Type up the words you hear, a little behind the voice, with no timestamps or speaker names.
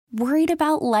Worried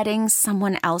about letting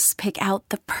someone else pick out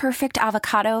the perfect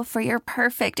avocado for your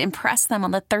perfect impress them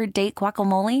on the third date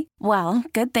guacamole? Well,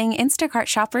 good thing Instacart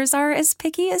shoppers are as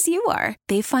picky as you are.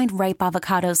 They find ripe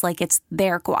avocados like it's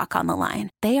their guac on the line.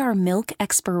 They are milk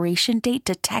expiration date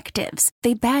detectives.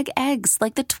 They bag eggs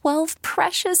like the 12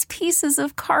 precious pieces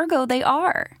of cargo they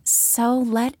are. So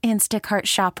let Instacart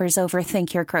shoppers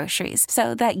overthink your groceries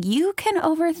so that you can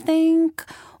overthink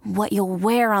what you'll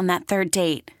wear on that third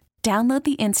date. Download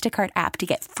the Instacart app to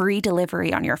get free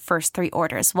delivery on your first 3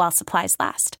 orders while supplies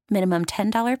last. Minimum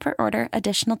 $10 per order.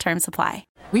 Additional terms apply.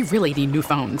 We really need new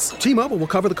phones. T-Mobile will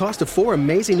cover the cost of 4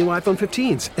 amazing new iPhone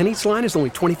 15s, and each line is only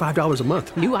 $25 a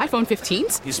month. New iPhone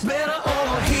 15s? It's better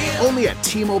over here. Only at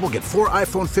T-Mobile, get 4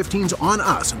 iPhone 15s on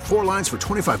us and 4 lines for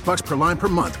 $25 per line per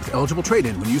month with eligible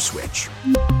trade-in when you switch.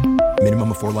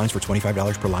 Minimum of 4 lines for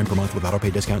 $25 per line per month with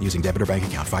autopay discount using debit or bank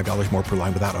account. $5 more per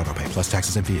line without autopay, plus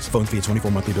taxes and fees. Phone fee at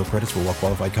 24 monthly bill credits for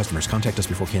well-qualified customers. Contact us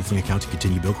before canceling account to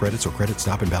continue bill credits or credit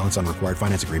stop and balance on required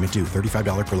finance agreement due.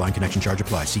 $35 per line connection charge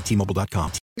applies. See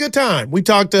T-Mobile.com. Good time. We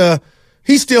talked,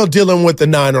 he's still dealing with the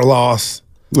Niner loss.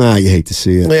 Ah, you hate to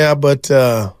see it. Yeah, but...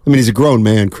 I mean, he's a grown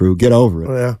man, Crew. Get over it.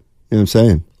 Yeah. You know what I'm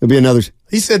saying? There'll be another...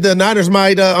 He said the Niners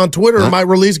might, on Twitter, might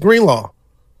release Greenlaw.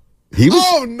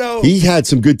 Oh, no. He had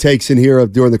some good takes in here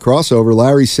during the crossover.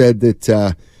 Larry said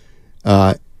that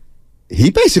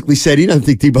he basically said he doesn't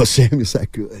think Deebo Samuel's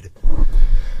that good.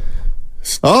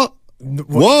 Oh,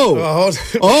 whoa.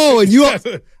 Oh, and you...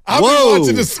 I've been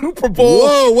watching the Super Bowl.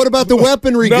 Whoa, what about the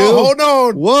weaponry, No, hold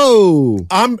on. Whoa.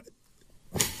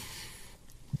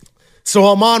 So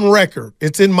I'm on record.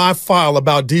 It's in my file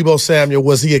about Deebo Samuel.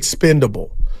 Was he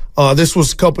expendable? This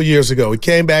was a couple years ago. He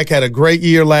came back, had a great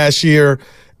year last year,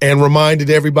 and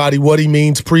reminded everybody what he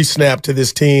means pre-snap to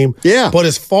this team. Yeah. But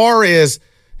as far as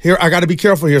here, I got to be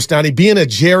careful here, Steiny. Being a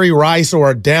Jerry Rice or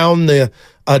a down the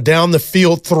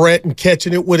field threat and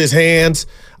catching it with his hands.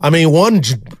 I mean, one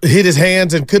hit his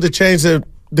hands and could have changed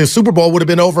the Super Bowl. Would have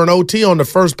been over an OT on the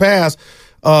first pass,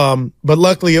 but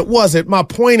luckily it wasn't. My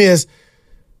point is,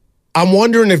 I'm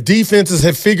wondering if defenses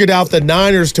have figured out the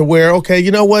Niners to where, okay, you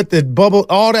know what, the bubble,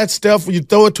 all that stuff, you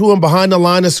throw it to them behind the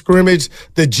line of scrimmage,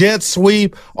 the jet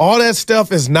sweep, all that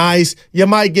stuff is nice. You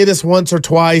might get us once or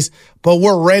twice, but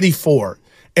we're ready for it.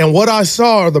 And what I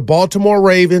saw are the Baltimore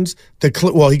Ravens, he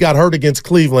got hurt against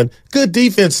Cleveland. Good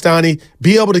defense, Steiny,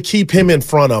 be able to keep him in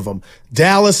front of them.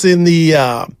 Dallas in the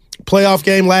playoff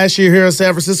game last year here in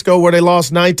San Francisco where they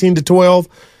lost 19-12.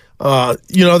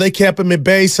 They kept him at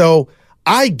bay, so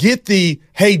I get hey,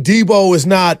 Deebo is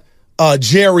not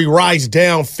Jerry Rice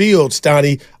downfield,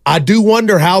 Steiny. I do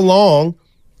wonder how long,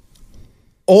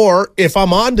 or if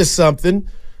I'm onto something,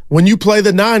 when you play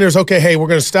the Niners, okay, hey, we're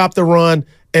going to stop the run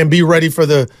and be ready for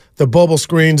the bubble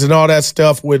screens and all that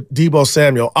stuff with Deebo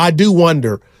Samuel. I do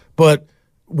wonder, but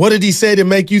what did he say to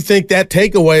make you think that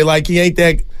takeaway, like he ain't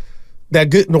that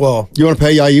good? Well, you want to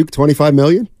pay Aiyuk $25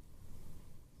 million?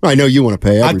 I know you want to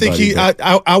pay everybody. I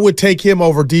think I would take him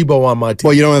over Deebo on my team.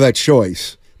 Well, you don't have that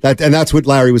choice. And that's what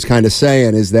Larry was kind of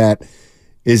saying is that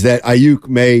Aiyuk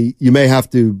may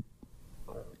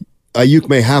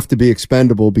have to be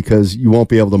expendable because you won't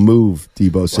be able to move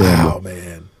Deebo Samuel. Wow,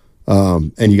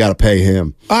 man. And you got to pay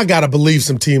him. I got to believe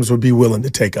some teams would be willing to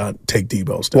take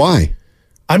Deebo. Why?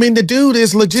 I mean, the dude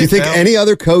is legit. Do you think any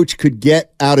other coach could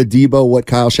get out of Deebo what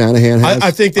Kyle Shanahan has?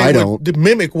 I think they would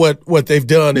mimic what they've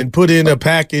done and put in a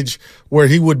package where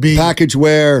he would be. Package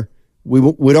where we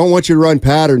don't want you to run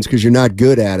patterns because you're not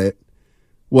good at it.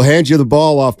 We'll hand you the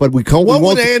ball off, but we can't. What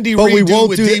would Andy Reid do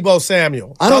with Deebo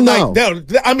Samuel? I don't know.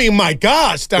 I mean, my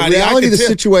gosh, Steiny. The reality of the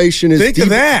situation is of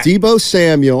that. Deebo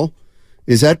Samuel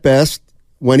is at best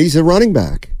when he's a running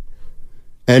back,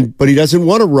 but he doesn't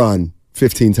want to run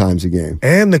 15 times a game.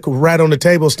 And the rat on the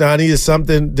table, Steiny, is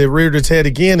something that reared its head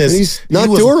again. He's not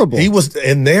durable.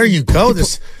 And there you go.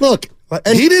 Look,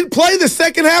 he didn't play the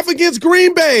second half against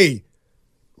Green Bay.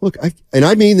 Look,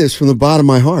 I mean this from the bottom of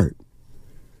my heart.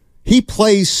 He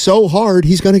plays so hard,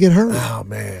 he's going to get hurt. Oh,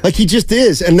 man. Like he just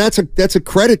is, and that's a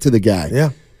credit to the guy.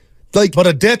 Yeah. But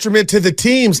a detriment to the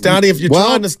team, Steiny, if you're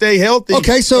trying to stay healthy.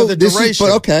 Okay, so for the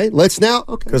duration. let's now.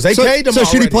 Because they paid him So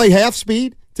already. should he play half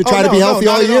speed to try to be healthy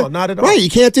all year? No, not at all. Right, you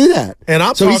can't do that. And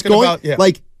I'm talking about,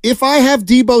 like, if I have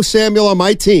Deebo Samuel on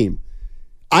my team,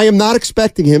 I am not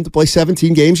expecting him to play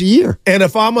 17 games a year. And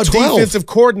if I'm a 12. defensive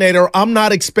coordinator, I'm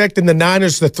not expecting the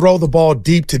Niners to throw the ball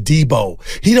deep to Deebo.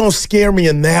 He don't scare me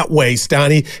in that way,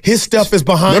 Steiny. His stuff is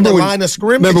behind the line of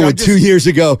scrimmage. Remember when 2 years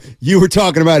ago you were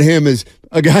talking about him as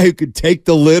a guy who could take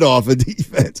the lid off a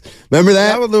defense? Remember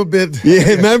that? That was a little bit.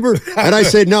 Yeah, remember? And I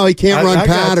said, no, he can't run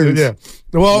patterns. Yeah.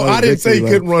 Well, I didn't say he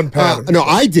couldn't run patterns. No,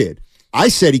 I did. I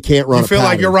said he can't run a pattern. You feel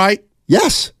like you're right?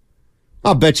 Yes.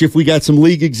 I'll bet you if we got some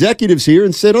league executives here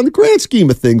and said, on the grand scheme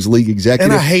of things, league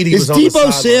executive, And I hate he is was on the Deebo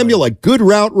sideline. Samuel a good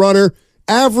route runner,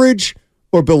 average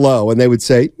or below? And they would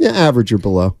say, yeah, average or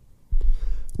below.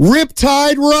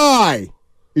 Riptide Rye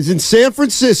is in San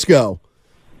Francisco,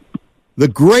 the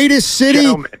greatest city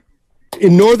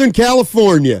in Northern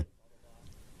California.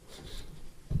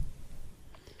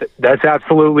 That's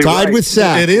absolutely right. Tied with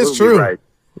Sack. It is true. Right.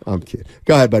 I'm kidding.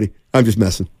 Go ahead, buddy. I'm just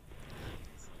messing.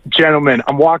 Gentlemen,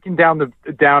 I'm walking down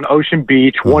Ocean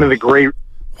Beach, one of the great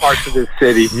parts of this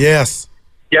city. Yes.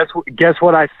 Guess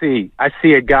what I see? I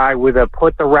see a guy with a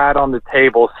put the rat on the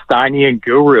table Steiny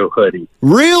Guru hoodie.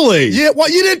 Really? Yeah,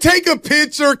 well, you didn't take a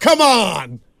picture. Come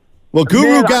on. Well, Guru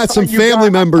Man, I got thought some you family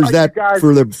guys- members I thought you guys-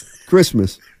 for their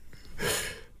Christmas.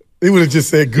 He would have just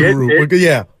said Guru.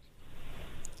 Yeah.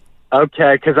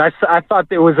 Okay, because I thought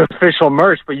there was official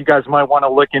merch, but you guys might want to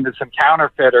look into some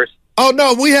counterfeiters. Oh,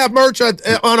 no, we have merch on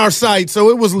our site, so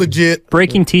it was legit.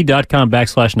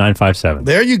 BreakingT.com/957.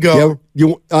 There you go.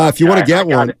 Yeah, if you want to get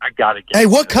one. I got to get Hey,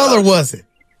 what it. color was it?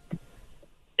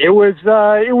 It was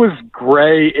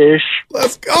grayish.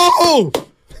 Let's go.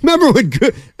 Remember when?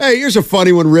 Hey, here's a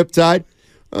funny one, Riptide.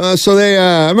 I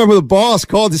remember the boss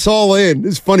called us all in.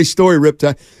 This is a funny story,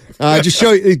 Riptide. Just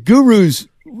show you, Guru's.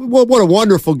 What a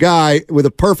wonderful guy with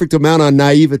a perfect amount of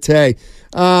naivete.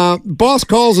 Boss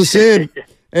calls us in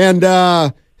and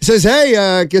he says, "Hey,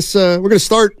 I guess we're gonna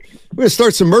start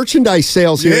some merchandise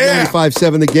sales here at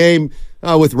 95.7 The Game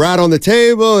with Rat on the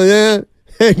Table."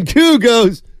 And Goo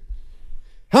goes,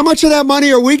 "How much of that money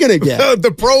are we gonna get?"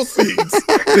 The proceeds.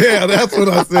 Yeah, that's what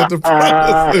I said. The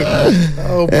proceeds.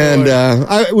 Oh, boy. And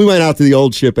we went out to the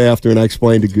old ship after, and I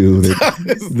explained to Goo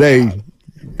that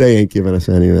they ain't giving us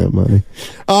any of that money.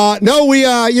 No, we.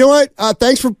 You know what?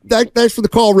 Thanks for the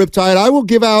call, Riptide. I will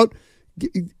give out.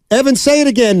 Evan, say it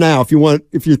again now if you want.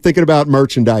 If you're thinking about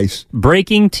merchandise,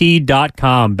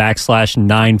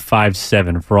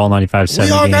 BreakingT.com/957 for all 95.7.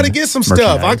 We all got to get some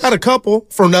stuff. I got a couple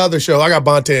from the other show. I got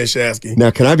Bonte and Shasky.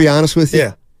 now can I be honest with you?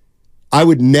 Yeah. I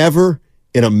would never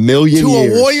in a million To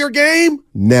years. a Warrior game?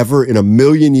 Never in a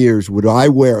million years would I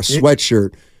wear a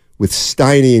sweatshirt with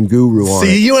Steiny and Guru on it.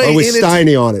 See, you ain't or with in it.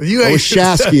 Steiny on it. You Or ain't- with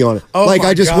Shasky on it. Oh, like, my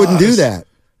I just wouldn't do gosh. that.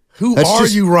 Who That's are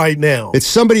just- you right now? It's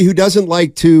somebody who doesn't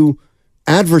like to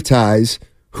advertise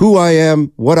who I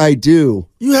am, what I do.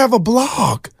 You have a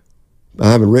blog. I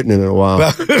haven't written it in a while.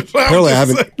 Apparently I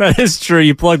haven't. That is true.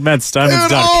 You plugged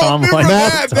MattSteinmans.com. Remember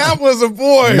that was a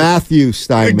boy. Matthew A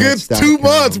Steinmetz. good 2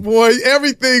 months, boy.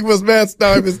 Everything was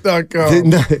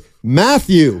MattSteinmetz.com.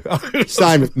 Matthew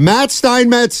Steinmetz. Matt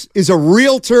Steinmetz is a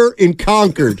realtor in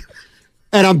Concord.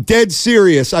 And I'm dead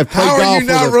serious. I've played How golf are you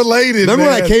with not him. related, Remember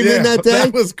when man? I came in Yeah, that day?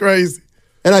 That was crazy.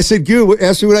 And I said, Goo,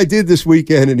 ask me what I did this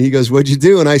weekend. And he goes, what'd you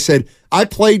do? And I said, I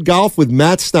played golf with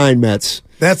Matt Steinmetz.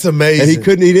 That's amazing. And he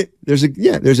couldn't eat it. There's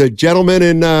a gentleman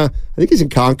in, I think he's in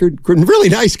Concord. Really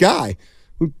nice guy.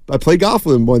 I played golf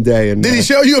with him one day. And Did he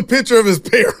show you a picture of his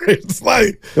parents?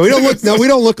 Like, No, we don't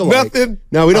look alike. Nothing?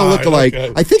 No, we don't All look right, alike.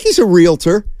 okay. I think he's a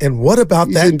realtor. And what about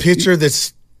that picture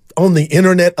that's on the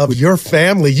internet of your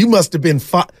family? You must have been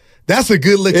that's a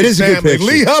good looking It is a good family. picture.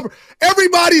 Lee Hubbard.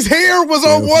 Everybody's hair was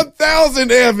on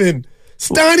 1,000, Evan.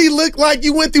 Steiny looked like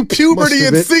you went through puberty Must have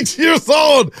at been. 6 years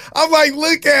old. I'm like,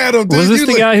 look at him. Dude. Was this You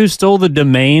the look- guy who stole the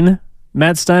domain,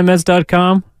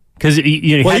 MattSteinmetz.com? Because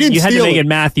you Well, he had didn't to steal make it. it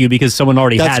Matthew because someone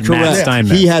already That's had correct. Matt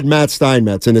Steinmetz. He had Matt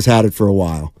Steinmetz and has had it for a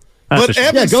while. That's But a shame.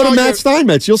 Evan Yeah, go to saw Matt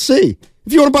Steinmetz. You'll see.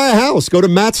 If you want to buy a house, go to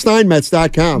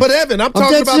MattSteinmetz.com. But Evan, I'm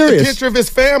talking dead about serious. the picture of his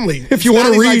family. If you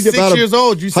want to Steiny's read like 6 about years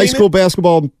old, you high seen school it?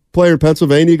 basketball player in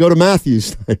Pennsylvania, go to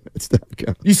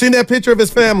MatthewSteinmetz.com. You seen that picture of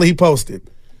his family he posted?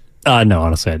 No,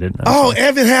 honestly, I didn't. Oh,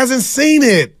 Evan hasn't seen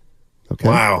it. Okay.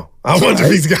 Wow. I wonder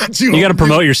if he's got you. You got to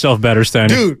promote yourself better, Steiny.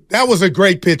 Dude, that was a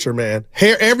great picture, man.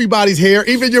 Hair, everybody's hair,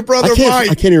 even your brother I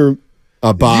Mike. can't even.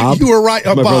 Bob. You were right.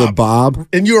 My brother Bob.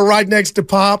 And you were right next to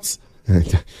Pops.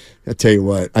 I tell you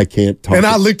what, I can't talk. And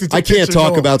I looked at the I can't pictures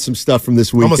talk on. about some stuff from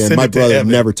this I'ma weekend. send My it to brother would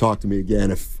Evan. never talk to me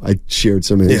again if I shared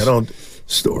some of his Yeah, don't.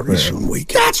 stories from the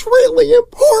weekend. That's really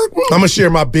important. I'm gonna share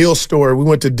my Bill story. We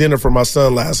went to dinner for my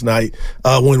son last night.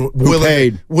 When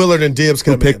paid? Willard and Dibbs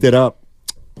Who come picked in. it up?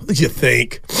 What do you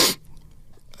think?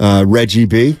 Reggie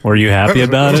B. Were you happy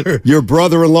about it? Your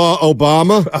brother-in-law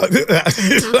Obama.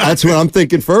 That's what I'm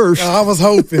thinking first. I was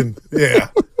hoping. Yeah.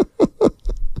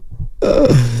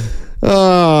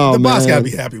 Oh, The boss man. gotta be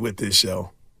happy with this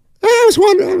show. I was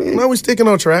wondering. No, we're sticking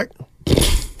on track.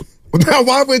 Now,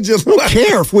 why would you? I don't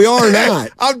care if we are or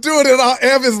not. I'm doing it.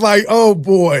 Evan's like, oh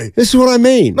boy. This is what I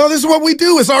mean. No, this is what we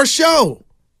do. It's our show.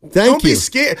 Don't be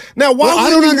scared. Now,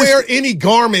 why would you wear any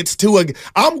garments to a?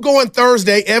 I'm going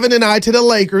Thursday, Evan and I, to the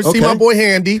Lakers. See my boy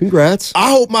Handy. Congrats.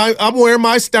 I'm wearing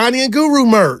my Steiny and Guru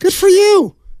merch. Good for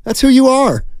you. That's who you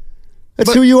are.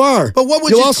 That's who you are. But what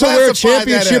would You'll also wear a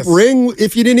championship ring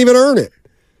if you didn't even earn it.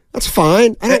 That's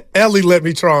fine. Ellie let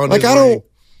me try on this ring.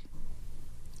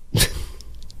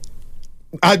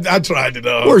 I tried it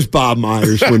out. Where's Bob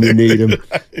Myers when you need him?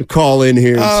 Call in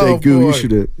here and say, Goo, you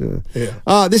should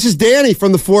have. This is Danny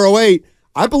from the 408.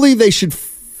 I believe they should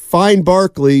fine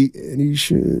Barkley, and he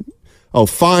should. Oh,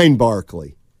 fine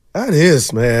Barkley. That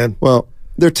is, man. Well,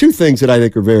 there are two things that I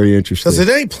think are very interesting. Because it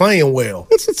ain't playing well.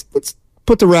 Let's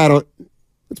put the rat on.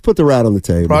 Let's put the rat on the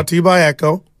table. Brought to you by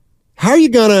Echo. How are you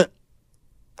gonna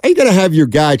have your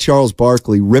guy Charles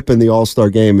Barkley ripping the All-Star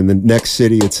game in the next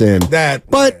city it's in?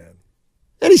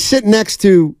 And he's sitting next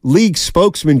to league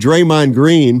spokesman Draymond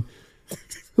Green,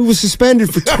 who was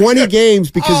suspended for 20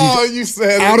 games because he's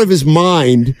out of his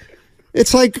mind.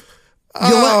 It's like,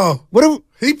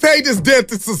 he paid his debt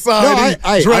to society.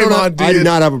 Draymond did. I did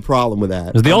not have a problem with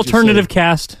that. Was the alternative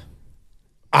cast?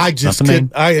 I just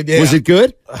couldn't. Was it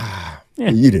good?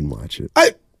 You didn't watch it.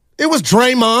 It was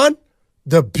Draymond,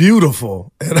 the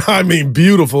beautiful, and I mean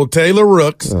beautiful, Taylor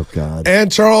Rooks. Oh, God.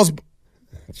 And Charles.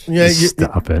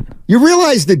 Stop it. You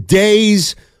realize the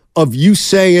days of you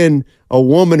saying a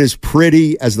woman is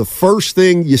pretty as the first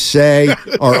thing you say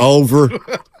are over.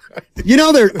 You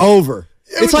know they're over.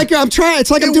 It's like I'm doing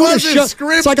a show.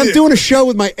 It's like I'm doing a show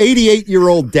with my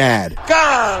 88-year-old dad.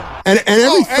 God. And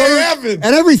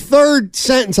every third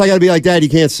sentence I got to be like, Dad, you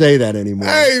can't say that anymore.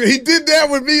 Hey, he did that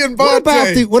with me and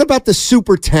Bonte. What about the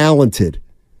super talented?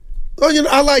 Oh,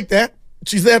 I like that.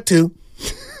 She's that too.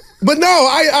 But no,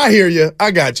 I hear you.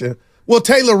 I got you. Well,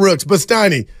 Taylor Rooks, but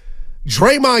Steiny,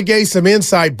 Draymond gave some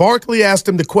insight. Barkley asked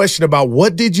him the question about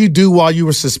what did you do while you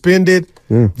were suspended?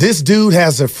 This dude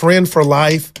has a friend for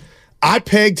life. I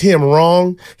pegged him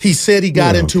wrong. He said he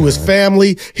got into his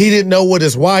family. He didn't know what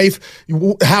his wife,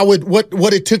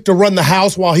 what it took to run the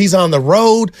house while he's on the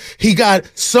road. He got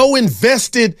so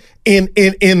invested in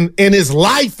his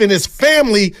life and his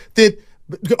family that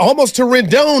almost to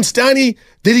Rendon, Steiny,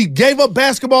 that he gave up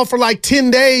basketball for like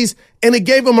 10 days and it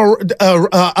gave him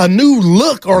a new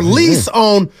look or lease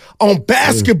on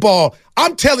basketball.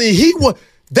 I'm telling you,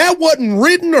 that wasn't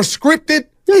written or scripted.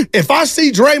 If I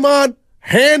see Draymond,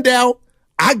 hand out,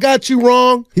 I got you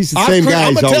wrong. He's the same guy.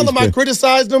 I'm going to tell him I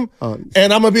criticized him,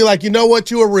 and I'm going to be like, you know what?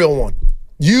 You're a real one.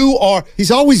 You are.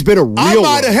 He's always been a real one. I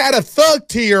might have had a thug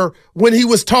tear when he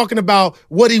was talking about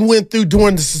what he went through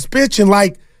during the suspension.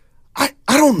 Like,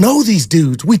 I don't know these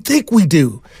dudes. We think we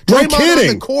do. No Draymond kidding.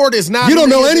 on the court is not. You don't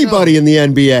know anybody in the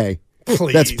NBA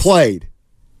that's played.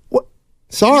 What?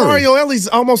 Sorry. Mario Ellie's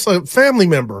almost a family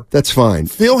member. That's fine.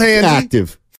 Phil Handy.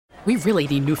 Active. We really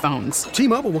need new phones.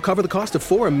 T-Mobile will cover the cost of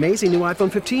 4 amazing new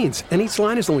iPhone 15s, and each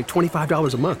line is only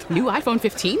 $25 a month. New iPhone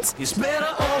 15s? It's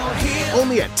better over here.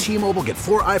 Only at T-Mobile, get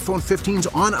 4 iPhone 15s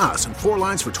on us and 4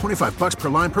 lines for $25 per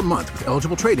line per month with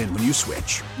eligible trade-in when you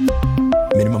switch.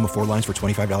 Minimum of 4 lines for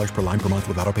 $25 per line per month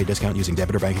with autopay discount using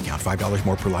debit or bank account. $5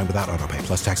 more per line without autopay,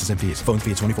 plus taxes and fees. Phone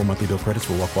fee at 24 monthly bill credits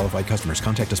for well-qualified customers.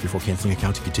 Contact us before canceling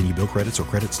account to continue bill credits or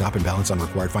credit stop and balance on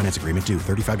required finance agreement due.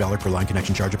 $35 per line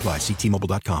connection charge applies. See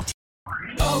T-Mobile.com.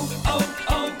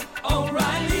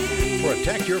 O'Reilly.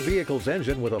 Protect your vehicle's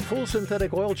engine with a full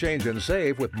synthetic oil change and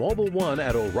save with Mobile One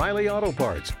at O'Reilly Auto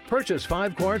Parts. Purchase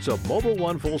 5 quarts of Mobile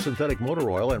One full synthetic motor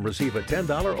oil and receive a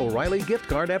 $10 O'Reilly gift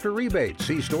card after rebate.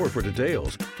 See store for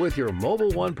details. With your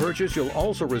Mobile One purchase, you'll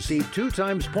also receive 2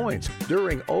 times points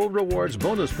during O Rewards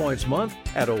Bonus Points Month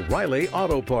at O'Reilly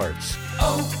Auto Parts.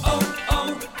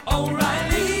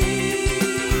 O'Reilly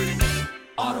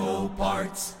Auto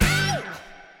Parts.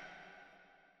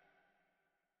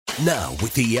 Now,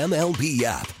 with the MLB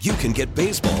app, you can get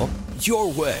baseball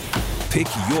your way. Pick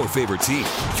your favorite team,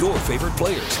 your favorite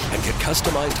players, and get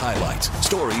customized highlights,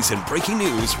 stories, and breaking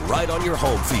news right on your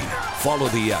home feed. Follow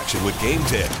the action with Game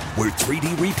 10, where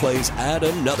 3D replays add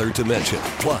another dimension.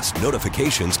 Plus,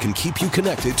 notifications can keep you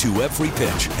connected to every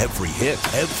pitch, every hit,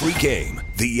 every game.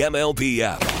 The MLB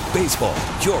app. Baseball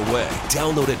your way.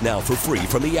 Download it now for free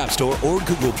from the App Store or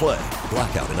Google Play.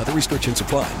 Blackout and other restrictions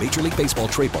apply. Major League Baseball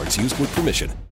trademarks used with permission.